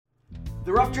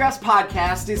The Rough Drafts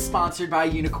podcast is sponsored by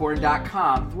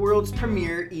Unicorn.com, the world's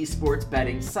premier esports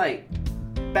betting site.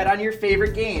 Bet on your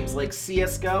favorite games like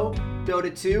CSGO,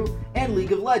 Dota 2, and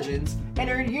League of Legends, and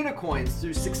earn Unicoins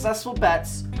through successful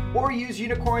bets, or use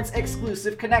Unicorn's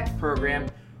exclusive Connect program,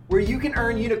 where you can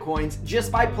earn Unicoins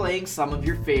just by playing some of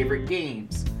your favorite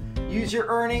games. Use your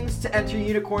earnings to enter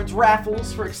Unicorn's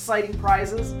raffles for exciting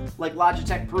prizes like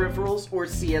Logitech peripherals or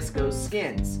CSGO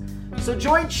skins. So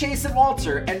join Chase and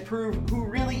Walter and prove who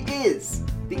really is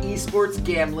the esports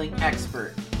gambling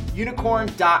expert.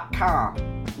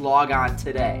 Unicorn.com. Log on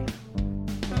today.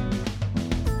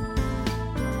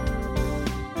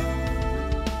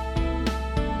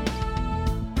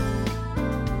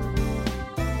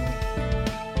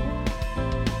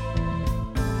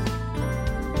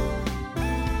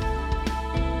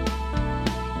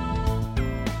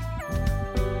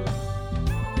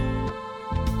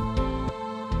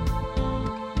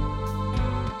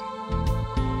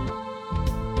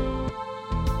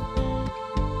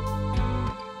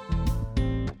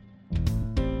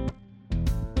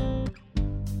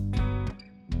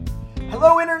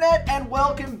 Hello Internet, and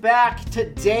welcome back to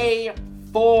day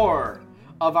 4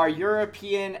 of our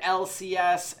European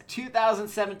LCS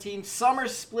 2017 Summer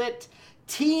Split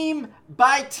Team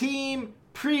by Team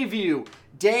preview.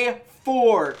 Day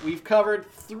 4. We've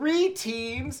covered 3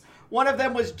 teams. One of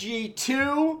them was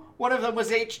G2, one of them was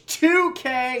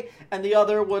H2K, and the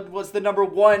other one was the number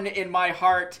 1 in my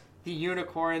heart, the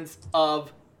Unicorns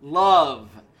of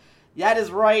Love. That is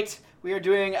right. We are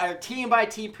doing our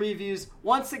team-by-team previews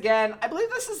once again. I believe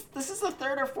this is the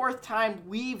 3rd or 4th time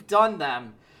we've done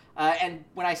them. And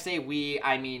when I say we,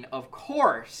 I mean, of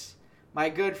course, my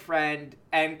good friend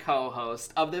and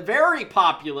co-host of the very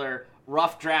popular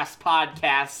Rough Drafts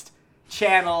podcast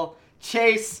channel,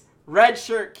 Chase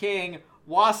Redshirt King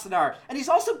Wassenaar. And he's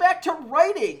also back to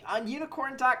writing on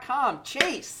Unicorn.com.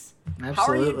 Chase, Absolutely.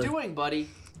 How are you doing, buddy?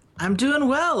 I'm doing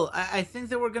well. I think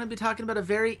that we're going to be talking about a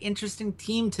very interesting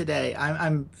team today.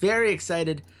 I'm very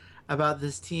excited about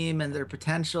this team and their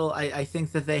potential. I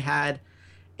think that they had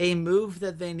a move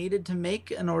that they needed to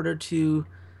make in order to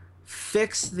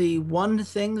fix the one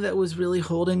thing that was really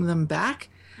holding them back.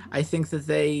 I think that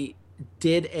they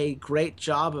did a great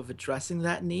job of addressing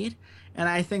that need. And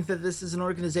I think that this is an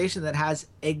organization that has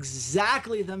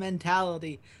exactly the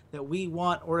mentality that we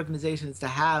want organizations to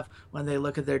have when they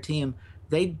look at their team.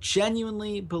 They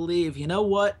genuinely believe, you know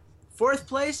what, 4th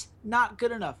place, not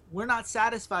good enough. We're not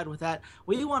satisfied with that.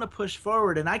 We want to push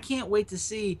forward, and I can't wait to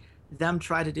see them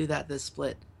try to do that this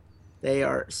split. They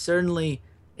are certainly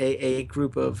a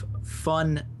group of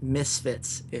fun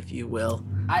misfits, if you will,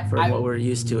 what we're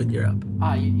used to in Europe.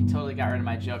 Oh, you totally got rid of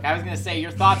my joke. I was going to say,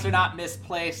 your thoughts are not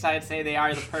misplaced. I'd say they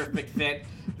are the perfect fit.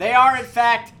 They are, in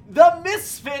fact, the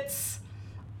Misfits,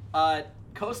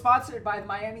 co-sponsored by the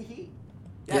Miami Heat.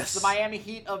 Yes, the Miami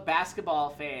Heat of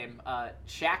basketball fame,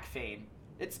 Shaq fame.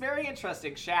 It's very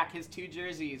interesting. Shaq, his 2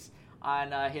 jerseys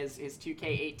on his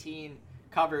 2K18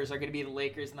 covers are going to be the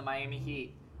Lakers and the Miami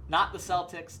Heat. Not the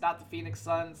Celtics, not the Phoenix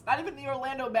Suns, not even the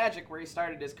Orlando Magic where he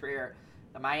started his career.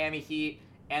 The Miami Heat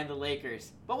and the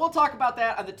Lakers. But we'll talk about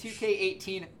that on the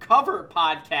 2K18 cover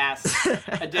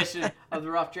podcast edition of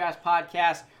the Rough Drafts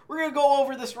podcast. We're going to go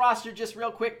over this roster just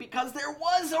real quick because there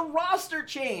was a roster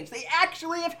change. They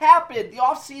actually have happened. The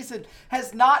offseason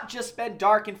has not just been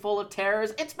dark and full of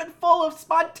terrors. It's been full of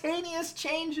spontaneous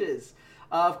changes.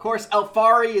 Of course,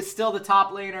 Alfari is still the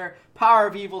top laner. Power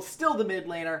of Evil still the mid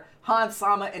laner. Han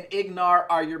Sama and Ignar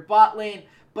are your bot lane.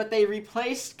 But they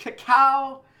replaced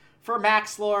Cacao for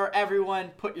Maxlore. Everyone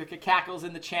put your cacackles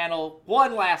in the channel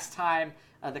one last time.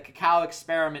 The Cacao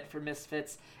experiment for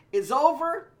Misfits is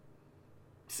over.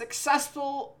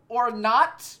 Successful or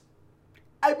not?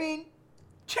 I mean,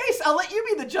 Chase, I'll let you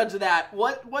be the judge of that.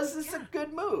 Was this a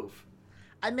good move?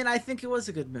 I mean, I think it was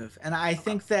a good move. And I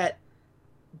think that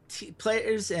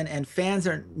players and fans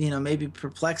are, maybe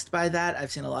perplexed by that.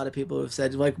 I've seen a lot of people who have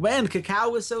said, like, man, Cacao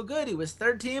was so good. He was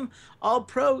 3rd team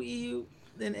All-Pro EU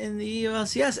in the EU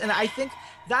LCS. And I think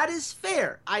that is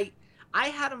fair. I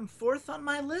had him 4th on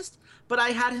my list, but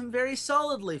I had him very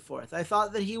solidly 4th. I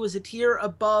thought that he was a tier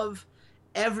above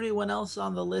everyone else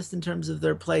on the list in terms of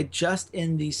their play just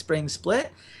in the spring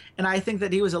split. And I think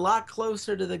that he was a lot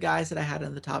closer to the guys that I had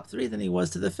in the top 3 than he was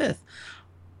to the 5th.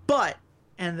 But,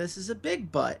 and this is a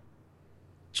big but,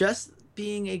 just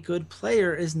being a good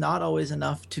player is not always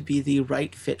enough to be the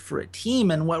right fit for a team.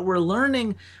 And what we're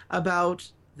learning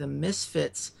about the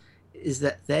Misfits is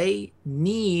that they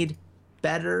need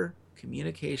better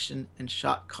communication and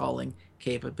shot calling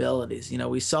capabilities.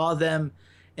 We saw them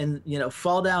and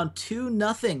fall down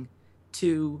 2-0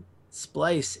 to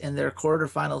Splyce in their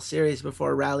quarterfinal series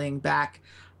before rallying back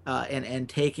and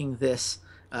taking this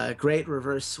great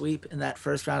reverse sweep in that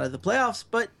first round of the playoffs.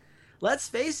 But let's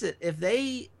face it, if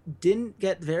they didn't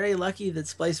get very lucky that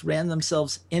Splyce ran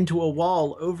themselves into a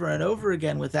wall over and over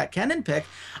again with that Kennen pick,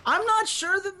 I'm not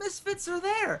sure the Misfits are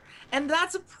there. And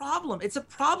that's a problem. It's a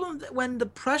problem that when the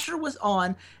pressure was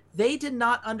on, they did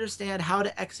not understand how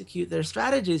to execute their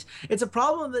strategies. It's a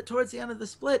problem that towards the end of the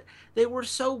split, they were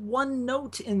so one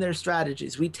note in their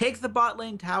strategies. We take the bot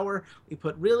lane tower, we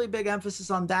put really big emphasis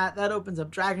on that. That opens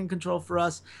up dragon control for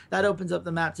us. That opens up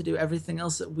the map to do everything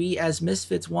else that we as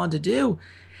Misfits want to do.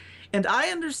 And I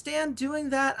understand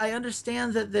doing that. I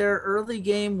understand that their early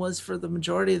game was, for the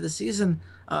majority of the season,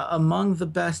 among the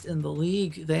best in the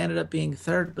league. They ended up being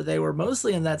third, but they were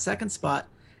mostly in that second spot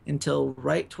until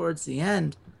right towards the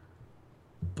end.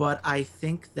 But I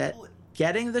think that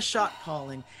getting the shot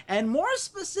calling, and more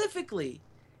specifically,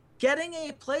 getting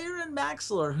a player in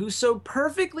Maxlor who so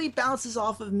perfectly bounces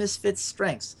off of Misfits'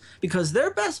 strengths, because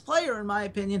their best player, in my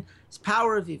opinion, is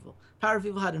Power of Evil. Power of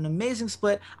Evil had an amazing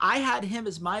split. I had him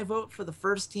as my vote for the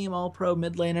first team All-Pro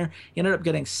mid laner. He ended up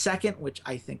getting second, which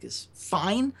I think is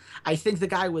fine. I think the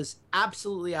guy was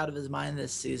absolutely out of his mind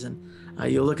this season.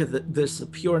 You look at the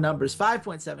pure numbers,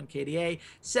 5.7 KDA,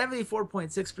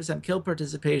 74.6% kill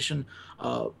participation.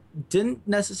 Didn't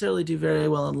necessarily do very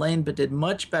well in lane, but did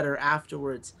much better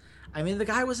afterwards. I mean, the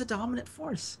guy was a dominant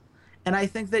force. And I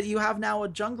think that you have now a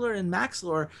jungler in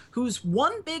Maxlor whose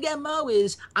one big MO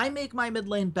is, I make my mid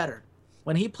lane better.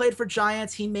 When he played for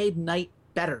Giants, he made Knight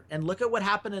better. And look at what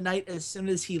happened to Knight as soon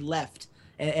as he left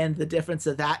and the difference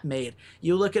that made.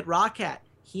 You look at Roccat,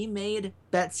 he made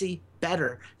Betsy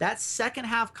better. That second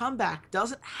half comeback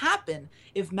doesn't happen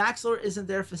if Maxlor isn't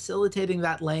there facilitating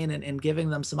that lane and giving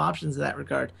them some options in that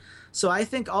regard. So I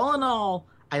think all in all,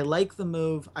 I like the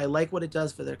move. I like what it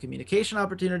does for their communication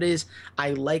opportunities.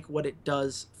 I like what it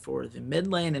does for the mid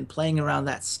lane and playing around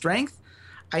that strength.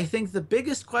 I think the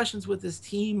biggest questions with this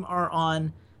team are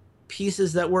on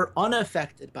pieces that were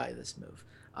unaffected by this move.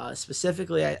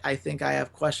 Specifically, I think I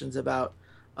have questions about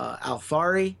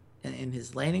Alphari in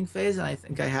his laning phase, and I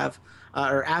think I have,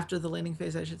 or after the laning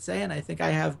phase, I should say, and I think I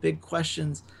have big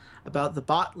questions about the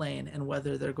bot lane and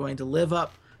whether they're going to live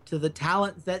up to the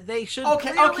talent that they should have.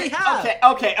 Okay.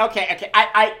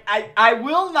 I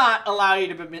will not allow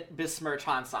you to besmirch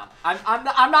Hansama.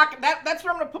 I'm not. That's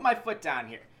where I'm going to put my foot down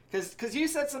here, because you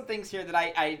said some things here that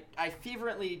I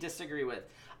fervently disagree with.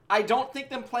 I don't think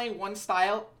them playing one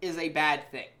style is a bad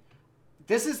thing.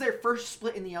 This is their first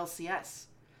split in the LCS.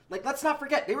 Like, let's not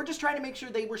forget, they were just trying to make sure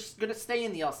they were going to stay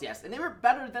in the LCS, and they were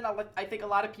better than I think a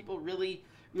lot of people really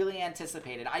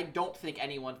anticipated. I don't think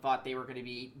anyone thought they were going to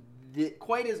be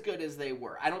quite as good as they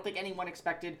were. I don't think anyone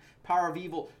expected Power of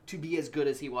Evil to be as good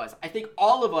as he was. I think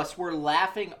all of us were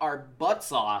laughing our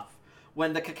butts off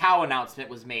when the Kakao announcement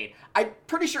was made. I'm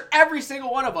pretty sure every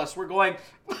single one of us were going,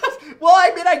 well,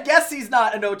 I mean, I guess he's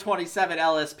not an 027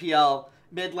 LSPL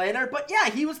mid laner, but yeah,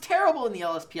 he was terrible in the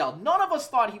LSPL. None of us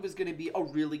thought he was going to be a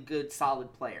really good,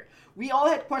 solid player. We all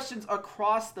had questions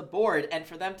across the board, and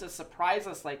for them to surprise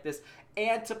us like this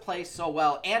and to play so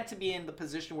well and to be in the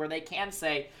position where they can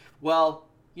say, well,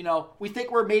 you know, we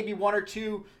think we're maybe one or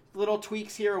two little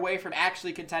tweaks here away from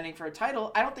actually contending for a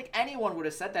title. I don't think anyone would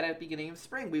have said that at the beginning of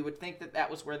spring. We would think that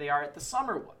that was where they are at the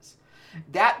summer was.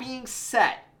 That being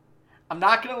said, I'm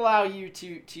not going to allow you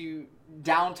to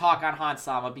down talk on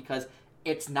Hansama because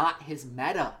it's not his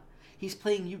meta. He's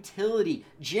playing utility.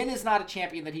 Jhin is not a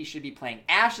champion that he should be playing.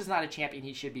 Ashe is not a champion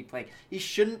he should be playing. He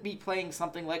shouldn't be playing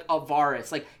something like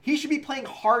Varus. Like, he should be playing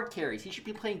hard carries. He should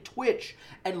be playing Twitch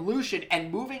and Lucian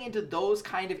and moving into those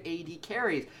kind of AD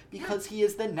carries because he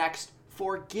is the next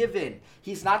Forgiven.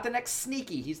 He's not the next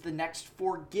Sneaky. He's the next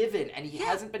Forgiven, and he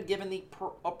hasn't been given the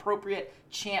appropriate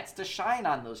chance to shine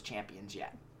on those champions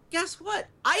yet. Guess what?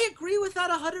 I agree with that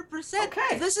 100%.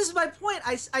 Okay. This is my point.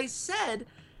 I said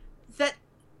that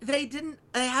they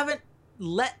haven't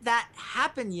let that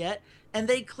happen yet, and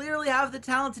they clearly have the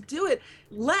talent to do it.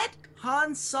 Let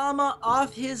Hansama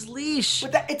off his leash.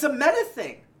 But it's a meta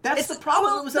thing. That's the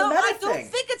problem. It was a meta thing. I don't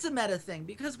think it's a meta thing,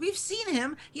 because we've seen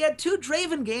him. He had 2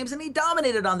 Draven games, and he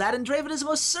dominated on that, and Draven is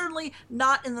most certainly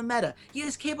not in the meta. He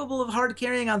is capable of hard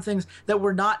carrying on things that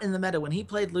were not in the meta. When he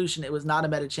played Lucian, it was not a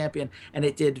meta champion, and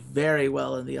it did very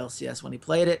well in the LCS when he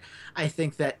played it. I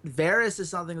think that Varus is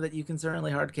something that you can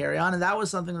certainly hard carry on, and that was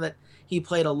something that he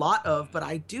played a lot of, but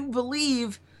I do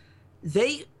believe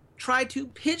they tried to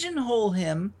pigeonhole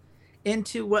him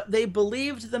into what they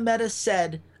believed the meta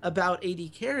said about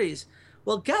AD carries.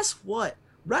 Well, guess what?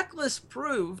 Rekkles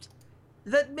proved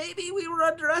that maybe we were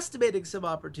underestimating some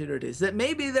opportunities, that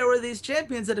maybe there were these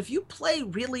champions that if you play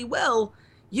really well,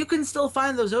 you can still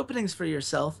find those openings for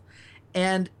yourself.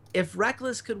 And if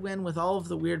Reckless could win with all of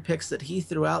the weird picks that he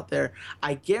threw out there,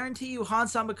 I guarantee you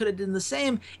Hans Sama could have done the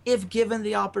same if given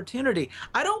the opportunity.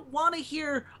 I don't want to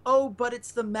hear, oh, but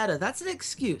it's the meta. That's an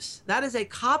excuse. That is a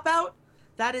cop-out.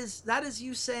 That is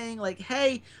you saying, like,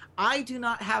 hey, I do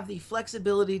not have the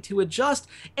flexibility to adjust.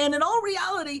 And in all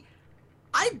reality,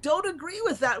 I don't agree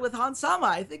with that with Hans Sama.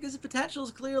 I think his potential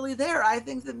is clearly there. I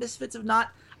think the Misfits have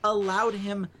not allowed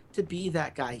him to be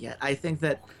that guy yet. I think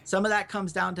that some of that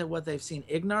comes down to what they've seen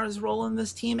Ignar's role in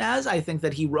this team as. I think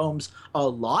that he roams a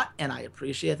lot, and I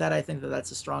appreciate that. I think that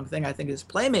that's a strong thing. I think his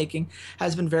playmaking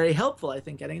has been very helpful. I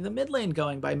think getting the mid lane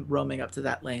going by roaming up to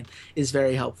that lane is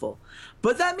very helpful.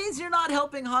 But that means you're not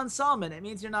helping Hans Sama. It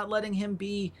means you're not letting him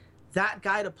be that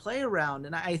guy to play around.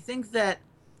 And I think that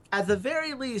at the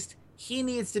very least, he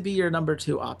needs to be your number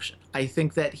 2 option. I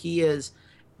think that he is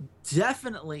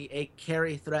definitely a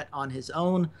carry threat on his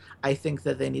own. I think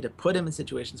that they need to put him in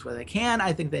situations where they can.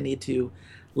 I think they need to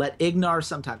let Ignar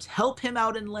sometimes help him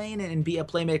out in lane and be a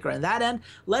playmaker on that end.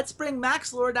 Let's bring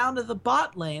Maxlore down to the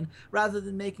bot lane rather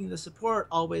than making the support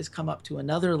always come up to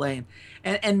another lane.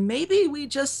 And maybe we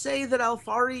just say that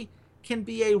Alphari can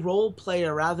be a role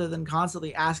player rather than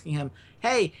constantly asking him,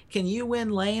 hey, can you win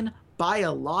lane? Buy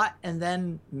a lot and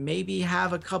then maybe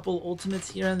have a couple ultimates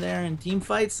here and there in team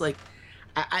fights. Like,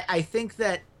 I think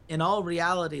that in all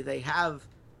reality, they have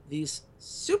these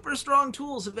super strong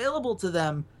tools available to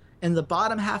them in the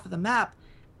bottom half of the map,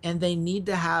 and they need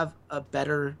to have a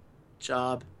better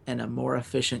job and a more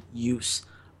efficient use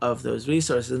of those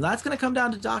resources. And that's going to come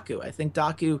down to Daku. I think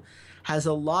Daku has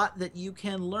a lot that you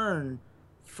can learn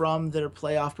from their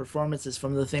playoff performances,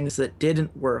 from the things that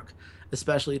didn't work,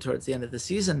 especially towards the end of the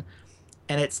season.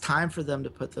 And it's time for them to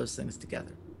put those things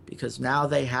together, because now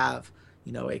they have,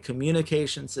 a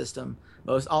communication system.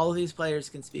 All of these players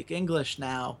can speak English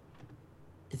now.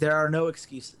 There are no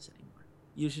excuses anymore.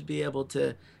 You should be able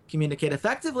to communicate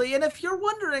effectively. And if you're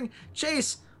wondering,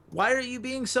 Chase, why are you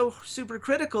being so super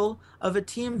critical of a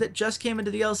team that just came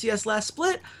into the LCS last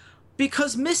split?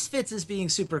 Because Misfits is being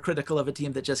super critical of a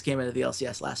team that just came into the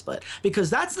LCS last split. Because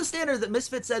that's the standard that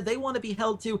Misfits said they want to be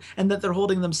held to and that they're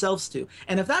holding themselves to.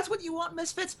 And if that's what you want,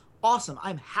 Misfits, awesome.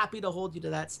 I'm happy to hold you to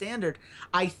that standard.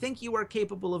 I think you are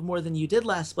capable of more than you did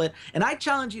last split, and I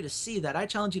challenge you to see that. I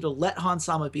challenge you to let Hans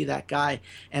Sama be that guy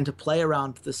and to play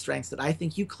around the strengths that I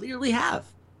think you clearly have.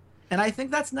 And I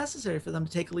think that's necessary for them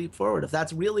to take a leap forward if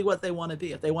that's really what they want to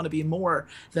be, if they want to be more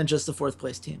than just a 4th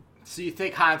place team. So you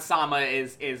think Hans Sama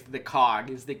is the cog,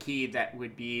 is the key that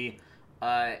would be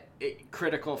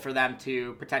critical for them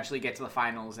to potentially get to the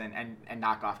finals and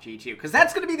knock off G2? Because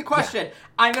that's going to be the question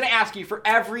I'm going to ask you for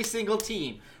every single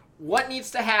team. What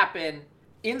needs to happen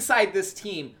inside this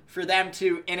team for them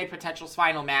to, in a potential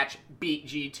final match, beat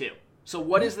G2? So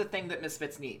what is the thing that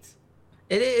Misfits needs?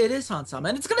 It is Hans Sama,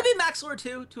 and it's going to be Maxlore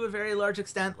too, to a very large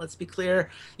extent. Let's be clear.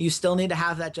 You still need to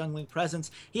have that jungling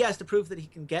presence. He has to prove that he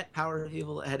can get Power of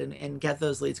Evil ahead and get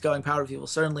those leads going. Power of Evil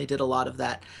certainly did a lot of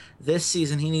that this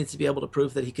season. He needs to be able to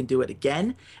prove that he can do it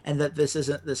again, and that this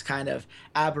isn't this kind of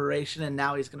aberration, and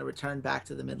now he's going to return back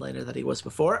to the mid laner that he was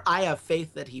before. I have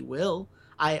faith that he will.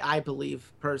 I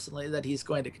believe personally that he's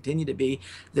going to continue to be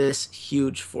this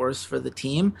huge force for the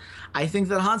team. I think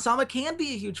that Hans Sama can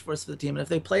be a huge force for the team, and if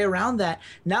they play around that,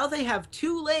 now they have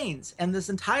 2 lanes and this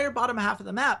entire bottom half of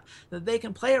the map that they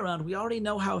can play around. We already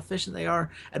know how efficient they are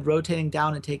at rotating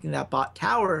down and taking that bot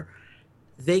tower.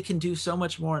 They can do so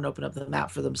much more and open up the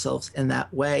map for themselves in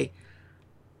that way.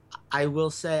 I will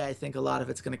say I think a lot of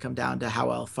it's going to come down to how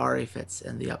Alphari fits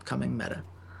in the upcoming meta.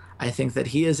 I think that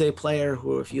he is a player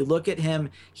who, if you look at him,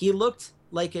 he looked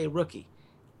like a rookie.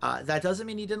 That doesn't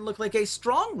mean he didn't look like a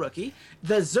strong rookie.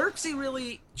 The Xerxes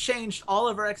really changed all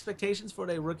of our expectations for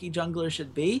what a rookie jungler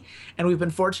should be. And we've been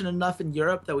fortunate enough in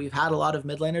Europe that we've had a lot of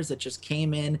mid laners that just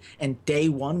came in and day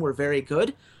one were very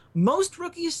good. Most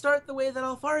rookies start the way that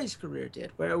Alphari's career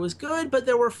did, where it was good, but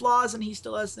there were flaws and he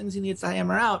still has things he needs to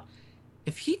hammer out.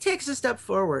 If he takes a step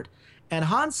forward and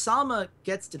Hans Sama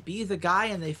gets to be the guy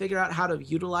and they figure out how to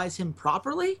utilize him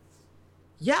properly,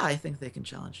 yeah, I think they can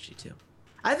challenge G2.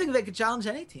 I think they could challenge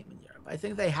any team in Europe. I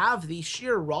think they have the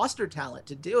sheer roster talent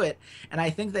to do it, and I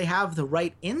think they have the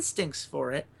right instincts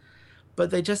for it,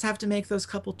 but they just have to make those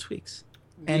couple tweaks.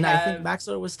 I think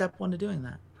Maxlore was step 1 to doing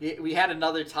that. We had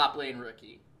another top lane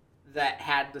rookie that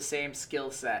had the same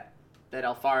skill set that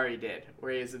Alphari did,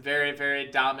 where he was a very, very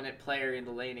dominant player in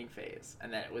the laning phase,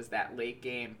 and then it was that late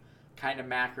game kind of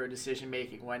macro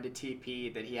decision-making, when to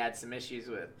TP, that he had some issues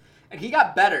with. And he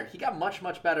got better. He got much,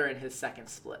 much better in his second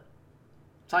split.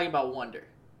 talking about Wonder.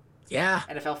 Yeah.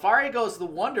 And if Alfari goes the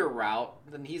Wonder route,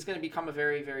 then he's going to become a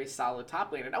very, very solid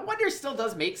top laner. Now, Wonder still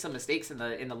does make some mistakes in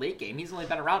the late game. He's only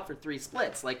been around for 3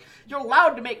 splits. Like, you're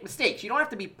allowed to make mistakes. You don't have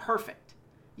to be perfect.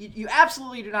 You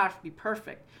absolutely do not have to be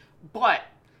perfect. But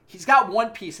he's got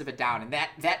one piece of it down, and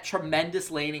that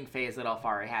tremendous laning phase that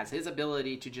Alfari has, his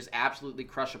ability to just absolutely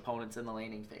crush opponents in the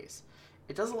laning phase.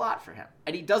 It does a lot for him,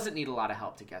 and he doesn't need a lot of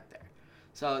help to get there.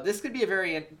 So this could be a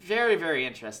very, very, very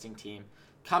interesting team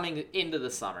coming into the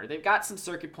summer. They've got some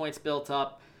circuit points built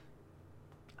up.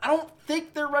 I don't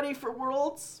think they're ready for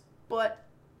Worlds, but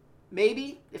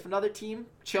maybe if another team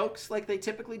chokes like they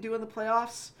typically do in the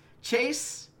playoffs.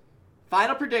 Chase,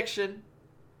 final prediction,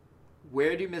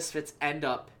 where do Misfits end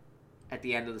up at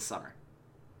the end of the summer?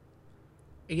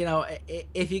 You know,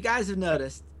 if you guys have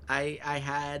noticed, I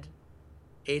had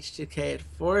H2K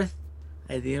at 4th.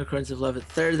 I had the Unicorns of Love at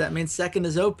 3rd. That means 2nd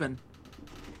is open.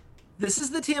 This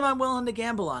is the team I'm willing to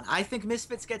gamble on. I think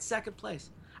Misfits get 2nd place.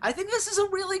 I think this is a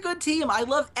really good team. I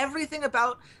love everything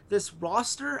about this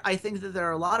roster. I think that there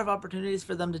are a lot of opportunities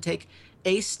for them to take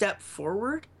a step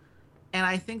forward. And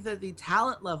I think that the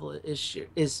talent level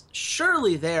is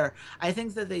surely there. I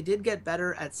think that they did get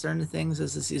better at certain things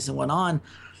as the season went on.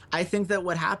 I think that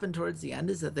what happened towards the end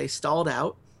is that they stalled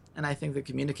out. And I think the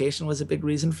communication was a big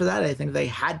reason for that. I think they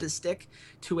had to stick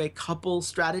to a couple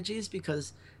strategies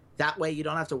because that way you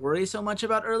don't have to worry so much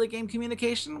about early game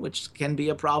communication, which can be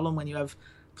a problem when you have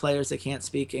players that can't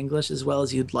speak English as well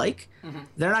as you'd like. Mm-hmm.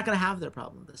 They're not going to have their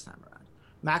problem this time around.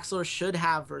 Maxlor should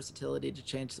have versatility to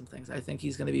change some things. I think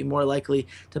he's going to be more likely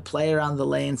to play around the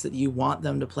lanes that you want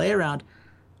them to play around.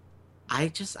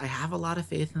 I have a lot of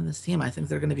faith in this team. I think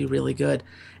they're going to be really good.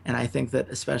 And I think that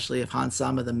especially if Hans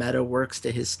Sama, the meta, works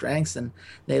to his strengths and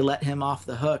they let him off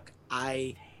the hook,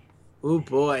 oh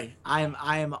boy, I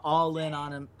am all in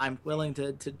on him. I'm willing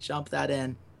to jump that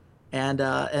in. And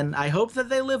I hope that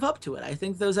they live up to it. I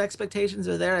think those expectations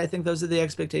are there. I think those are the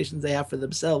expectations they have for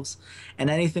themselves. And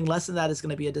anything less than that is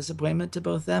going to be a disappointment to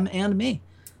both them and me.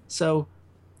 So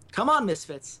come on,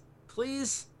 Misfits.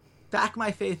 Please back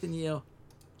my faith in you.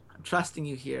 I'm trusting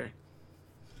you here.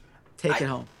 Take it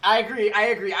home. I agree.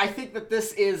 I think that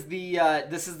this is the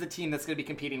team that's going to be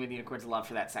competing with Unicorns of Love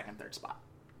for that 2nd, 3rd spot.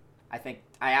 I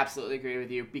absolutely agree with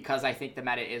you because I think the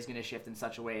meta is going to shift in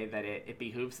such a way that it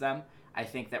behooves them. I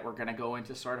think that we're going to go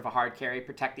into sort of a hard carry,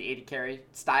 protect the 80 carry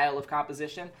style of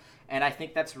composition. And I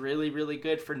think that's really, really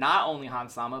good for not only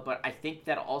Hans Sama, but I think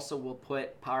that also will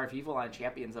put Power of Evil on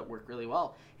champions that work really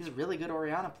well. He's a really good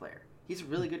Orianna player. He's a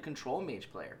really good control mage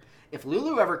player. If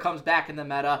Lulu ever comes back in the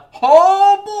meta,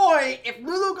 oh boy, if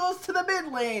Lulu goes to the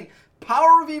mid lane,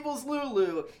 Power of Evil's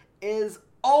Lulu is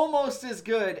almost as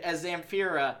good as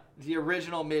Zamfira, the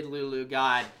original mid Lulu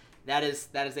god. That is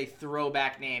a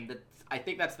throwback name. I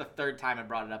think that's the 3rd time I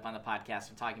brought it up on the podcast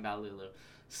when talking about Lulu.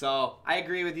 So I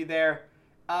agree with you there.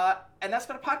 And that's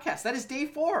been a podcast. That is day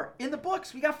 4 in the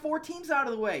books. We got 4 teams out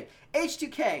of the way.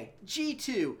 H2K,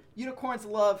 G2, Unicorns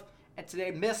of Love, and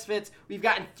today Misfits. We've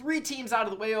gotten 3 teams out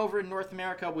of the way over in North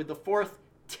America with the 4th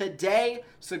today.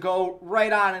 So go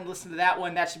right on and listen to that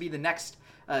one. That should be the next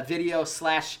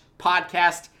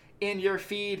video/podcast in your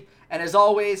feed. And as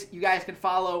always, you guys can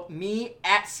follow me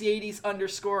at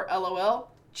C80s_LOL.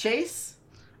 Chase?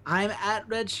 I'm at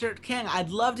Redshirt King. I'd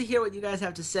love to hear what you guys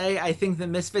have to say. I think the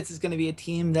Misfits is going to be a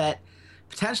team that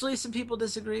potentially some people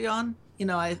disagree on. You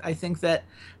know, I think that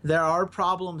there are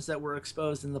problems that were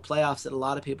exposed in the playoffs that a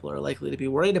lot of people are likely to be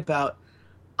worried about.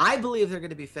 I believe they're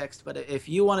going to be fixed, but if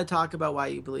you want to talk about why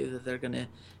you believe that they're going to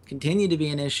continue to be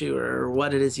an issue or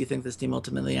what it is you think this team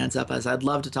ultimately ends up as, I'd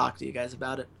love to talk to you guys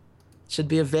about it. Should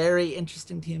be a very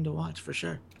interesting team to watch for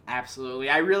sure. Absolutely.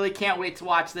 I really can't wait to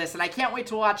watch this, and I can't wait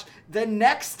to watch the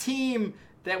next team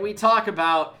that we talk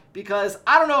about because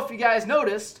I don't know if you guys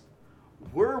noticed,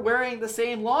 we're wearing the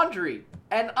same laundry.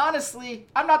 And honestly,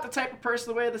 I'm not the type of person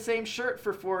to wear the same shirt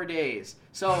for 4 days.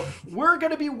 So we're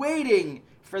going to be waiting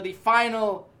for the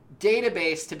final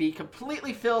database to be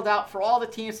completely filled out for all the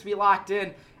teams to be locked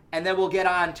in, and then we'll get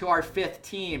on to our 5th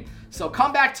team. So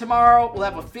come back tomorrow. We'll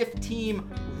have a 5th team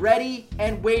ready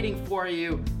and waiting for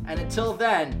you. And until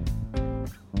then,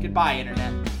 goodbye,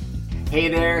 Internet. Hey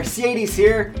there, C80s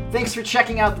here. Thanks for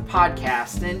checking out the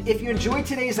podcast. And if you enjoyed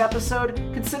today's episode,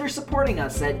 consider supporting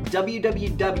us at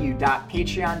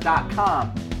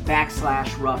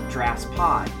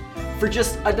www.patreon.com/roughdraftspod. For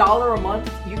just $1 a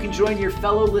month, you can join your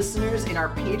fellow listeners in our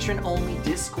patron-only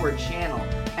Discord channel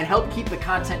and help keep the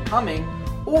content coming.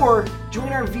 Or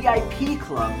join our VIP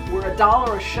club, where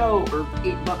 $1 a show or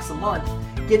 $8 a month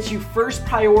gets you first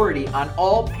priority on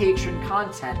all patron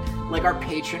content, like our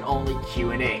patron-only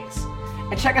Q&As.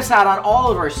 And check us out on all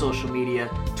of our social media,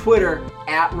 Twitter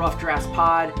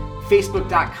 @RoughDraftsPod,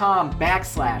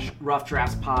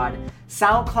 Facebook.com/RoughDraftsPod,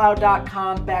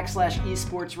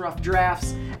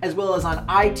 SoundCloud.com/esportsroughdrafts, as well as on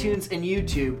iTunes and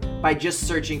YouTube by just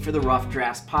searching for the Rough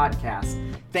Drafts Podcast.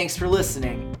 Thanks for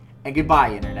listening, and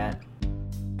goodbye, Internet.